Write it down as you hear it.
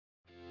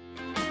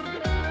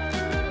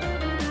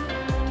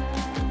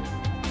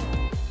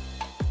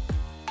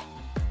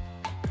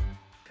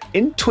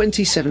In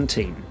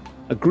 2017,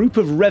 a group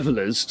of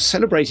revellers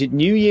celebrated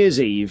New Year's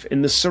Eve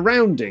in the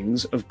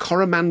surroundings of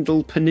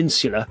Coromandel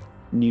Peninsula,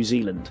 New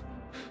Zealand.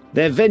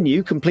 Their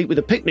venue, complete with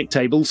a picnic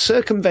table,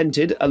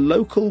 circumvented a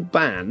local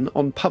ban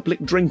on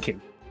public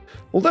drinking.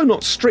 Although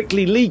not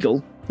strictly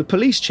legal, the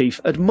police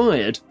chief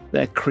admired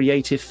their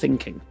creative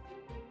thinking.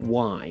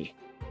 Why?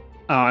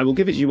 I will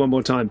give it to you one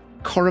more time.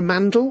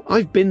 Coromandel?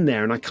 I've been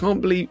there, and I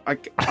can't believe I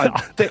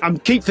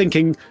keep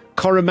thinking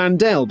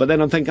Coromandel, but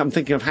then I'm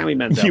thinking of Howie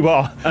Mandel. You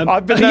are.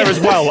 I've been there as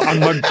well, and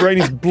my brain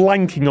is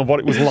blanking on what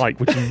it was like,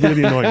 which is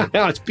really annoying.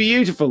 Yeah, it's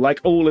beautiful, like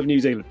all of New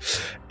Zealand.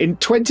 In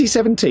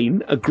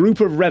 2017, a group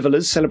of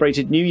revellers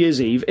celebrated New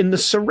Year's Eve in the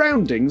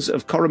surroundings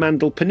of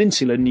Coromandel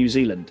Peninsula, New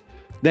Zealand.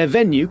 Their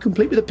venue,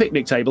 complete with a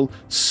picnic table,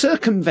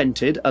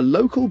 circumvented a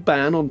local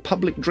ban on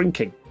public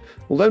drinking.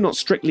 Although not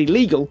strictly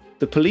legal,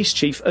 the police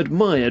chief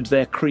admired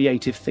their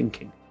creative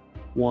thinking.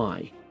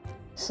 Why?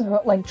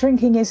 So, like,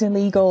 drinking is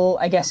illegal,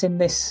 I guess, in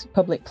this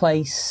public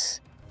place,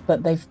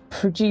 but they've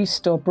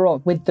produced or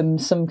brought with them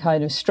some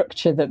kind of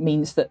structure that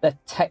means that they're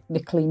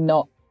technically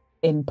not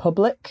in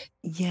public.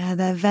 Yeah,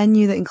 their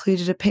venue that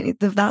included a picnic.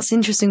 That's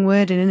interesting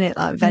wording, isn't it?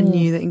 Like,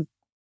 venue that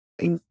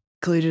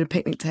included a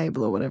picnic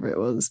table or whatever it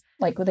was.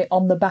 Like, were they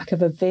on the back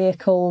of a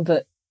vehicle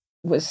that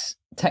was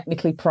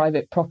technically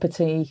private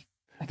property?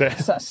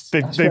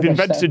 They've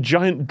invented a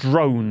giant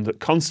drone that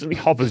constantly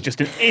hovers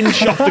just an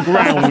inch off the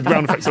ground with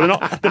ground effects. So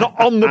they're not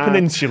on the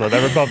peninsula;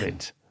 they're above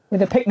it.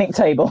 With a picnic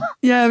table.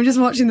 Yeah, I'm just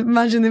watching.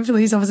 Imagine the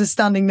police officer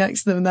standing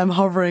next to them and them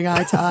hovering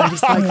eye to eye,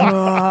 just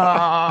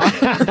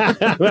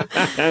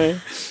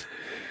like.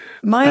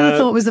 My other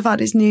thought was the fact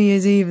it's New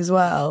Year's Eve as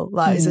well.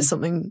 Like, is there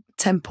something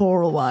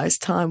temporal-wise,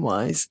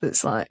 time-wise,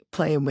 that's like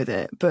playing with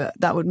it? But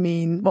that would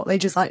mean what they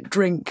just like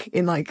drink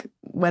in like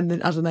I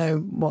don't know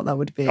what that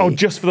would be. Oh,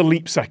 just for the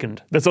leap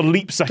second. There's a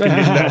leap second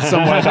in there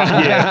somewhere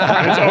that year.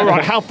 And it's, all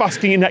right, how fast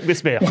can you neck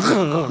this beer?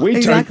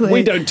 We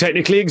don't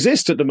technically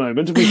exist at the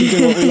moment. We can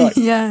do what we like.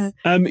 Yeah.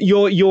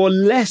 You're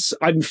less.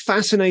 I'm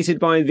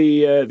fascinated by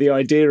the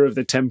idea of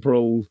the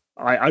temporal.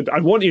 I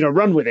want you to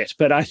run with it,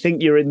 but I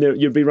think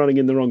you'd be running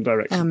in the wrong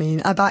direction. I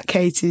mean, I bet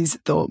Katie's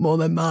thought more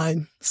than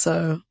mine,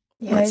 so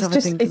let's have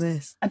a think of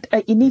this.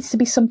 It needs to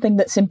be something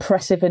that's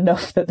impressive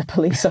enough that the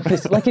police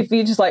officer, like if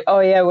you're just like, oh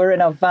yeah, we're in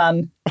our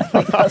van.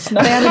 Like, that's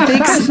not... They had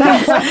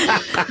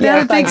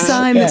a big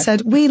sign that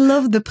said, "We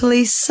love the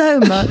police so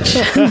much,"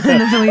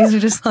 and the police were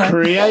just like,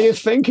 creative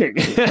thinking.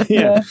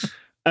 Yeah.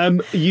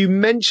 You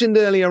mentioned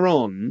earlier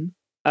on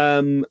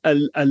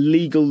a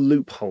legal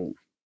loophole.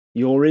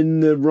 You're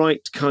in the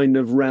right kind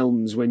of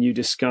realms when you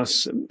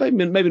discuss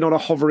maybe not a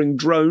hovering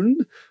drone,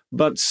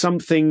 but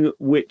something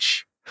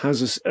which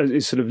is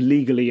sort of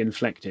legally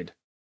inflected.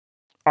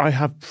 I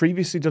have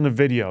previously done a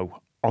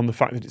video on the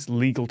fact that it's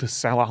legal to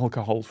sell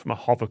alcohol from a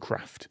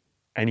hovercraft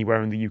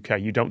anywhere in the UK.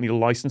 You don't need a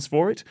license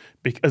for it,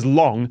 as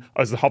long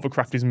as the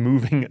hovercraft is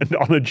moving and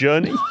on a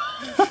journey.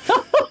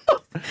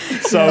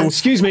 So,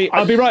 excuse me,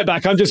 I'll be right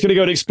back. I'm just going to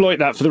go and exploit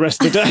that for the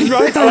rest of the day.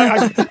 Right?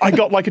 I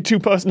got like a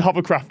 2-person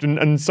hovercraft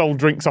and sold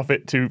drinks off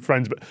it to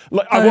friends, but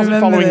like I wasn't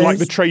following like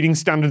the trading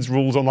standards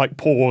rules on like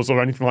pours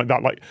or anything like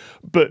that. Like,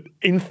 but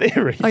in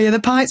theory, oh yeah, the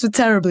pints were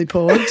terribly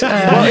poured.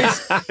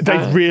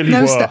 They really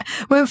were.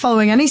 Weren't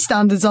following any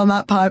standards on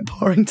that pint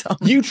pouring time.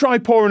 You try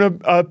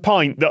pouring a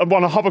pint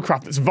on a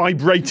hovercraft that's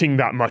vibrating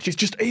that much. It's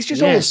just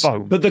yes, all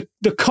foam. But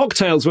the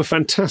cocktails were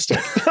fantastic.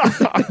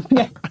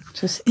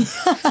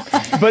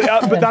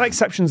 But that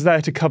exception's there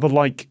to cover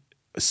like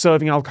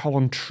serving alcohol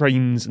on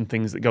trains and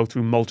things that go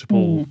through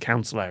multiple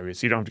council areas.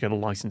 So you don't have to get a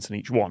license in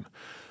each one.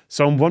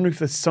 So I'm wondering if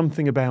there's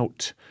something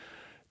about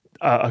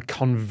a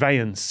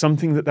conveyance,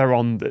 something that they're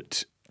on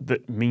that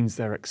means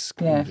they're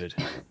excluded.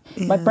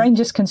 Yeah. My brain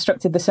just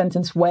constructed the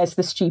sentence, "Where's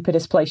the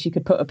stupidest place you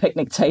could put a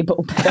picnic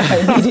table?" But I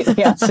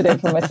immediately answered it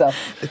for myself.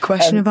 The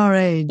question of our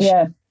age.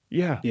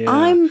 Yeah.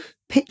 I'm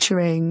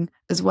picturing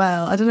as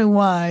well, I don't know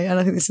why, and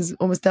I think this is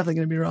almost definitely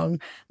going to be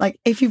wrong, like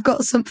if you've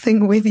got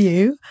something with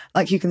you,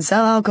 like you can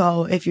sell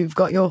alcohol if you've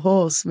got your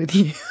horse with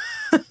you.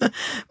 But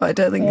I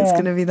don't think it's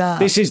going to be that.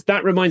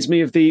 That reminds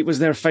me of was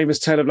there a famous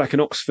tale of like an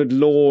Oxford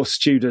law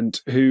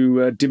student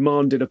who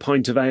demanded a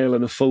pint of ale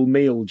and a full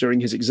meal during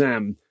his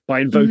exam by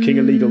invoking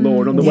illegal law,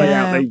 and on the way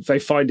out they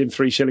fined him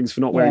 3 shillings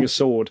for not wearing a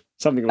sword.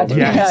 Something like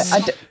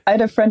that. I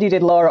had a friend who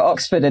did law at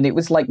Oxford, and it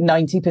was like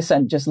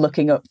 90% just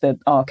looking up the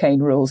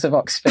arcane rules of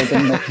Oxford.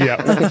 And like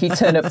if you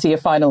turn up to your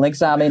final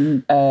exam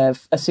in a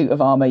suit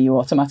of armour, you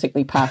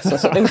automatically pass or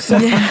something.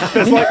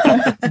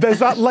 There's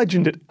that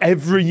legend at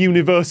every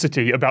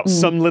university about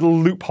some little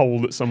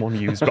loophole that someone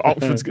used, but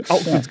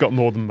Oxford's got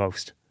more than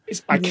most.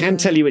 I can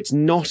tell you it's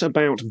not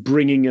about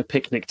bringing a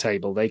picnic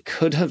table. They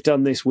could have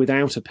done this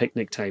without a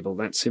picnic table.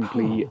 That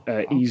simply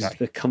eased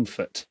the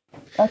comfort.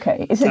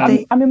 Okay. Is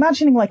it? I'm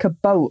imagining like a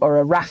boat or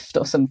a raft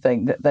or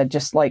something that they're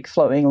just like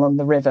floating along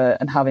the river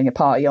and having a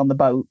party on the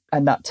boat,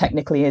 and that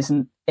technically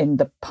isn't in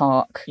the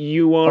park.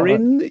 You're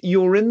in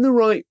the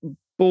right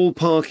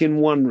ballpark in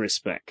one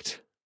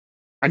respect.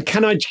 And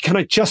can I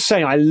just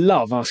say I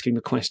love asking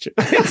the question.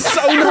 It's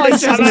so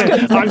nice, isn't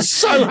it? I'm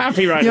so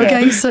happy right now. You're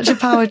getting such a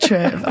power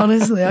trip.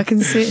 Honestly, I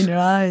can see it in your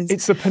eyes.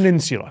 It's the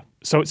peninsula,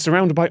 so it's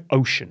surrounded by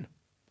ocean.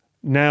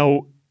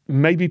 Now,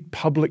 maybe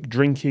public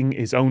drinking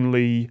is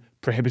only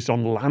prohibited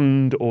on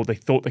land, or they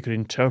thought they could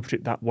interpret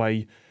it that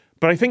way.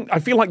 But I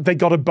feel like they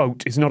got a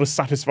boat is not a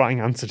satisfying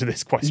answer to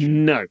this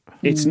question. No,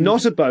 it's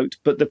not a boat,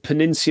 but the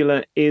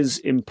peninsula is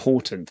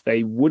important.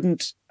 They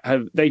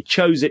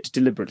chose it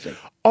deliberately.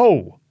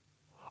 Oh,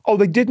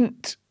 they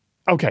didn't.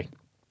 Okay.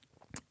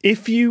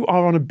 If you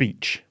are on a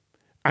beach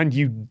and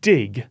you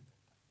dig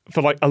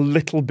for like a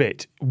little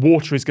bit,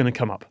 water is going to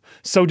come up.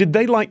 So did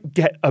they like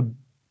get a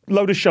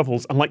load of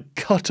shovels and like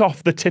cut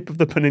off the tip of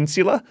the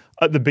peninsula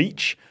at the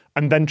beach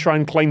and then try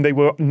and claim they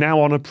were now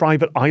on a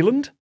private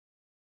island?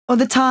 Or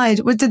the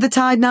tide. Did the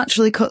tide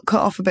naturally cut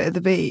off a bit of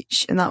the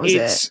beach and that was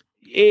it?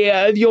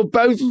 Yeah, you're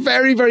both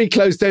very, very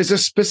close. There's a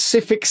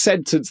specific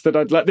sentence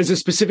that there's a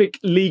specific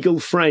legal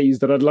phrase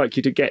that I'd like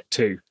you to get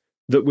to.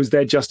 That was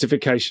their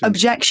justification.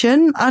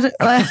 Objection.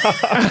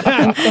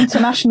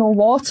 International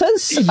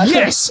waters?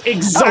 Yes,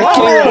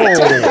 exactly.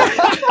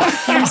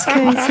 Yes,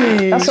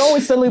 Katie. That's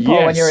always the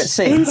loophole when you're at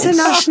sea.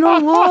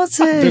 International waters.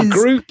 The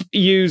group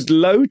used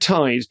low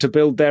tide to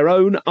build their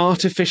own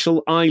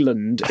artificial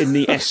island in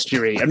the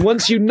estuary. And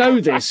once you know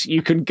this,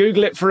 you can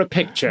Google it for a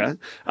picture.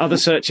 Other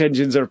search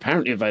engines are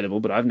apparently available,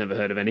 but I've never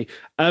heard of any.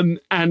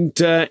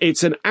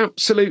 It's an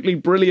absolutely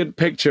brilliant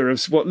picture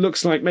of what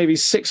looks like maybe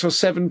 6 or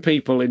 7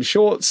 people in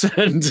shorts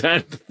and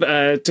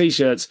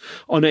T-shirts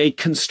on a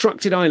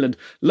constructed island.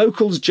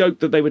 Locals joked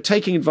that they were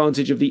taking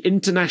advantage of the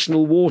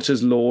international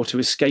waters law to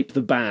escape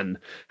the ban.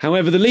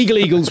 However, the legal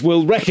eagles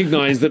will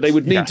recognise that they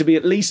would need to be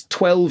at least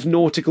 12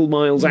 nautical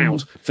miles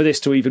out for this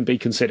to even be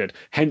considered.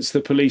 Hence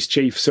the police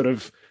chief sort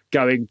of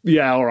going,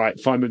 yeah, all right,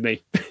 fine with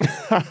me.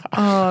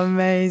 Oh,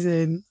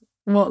 amazing.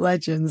 What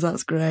legends.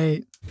 That's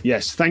great.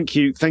 Yes, thank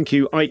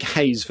you, Ike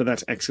Hayes, for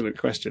that excellent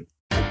question.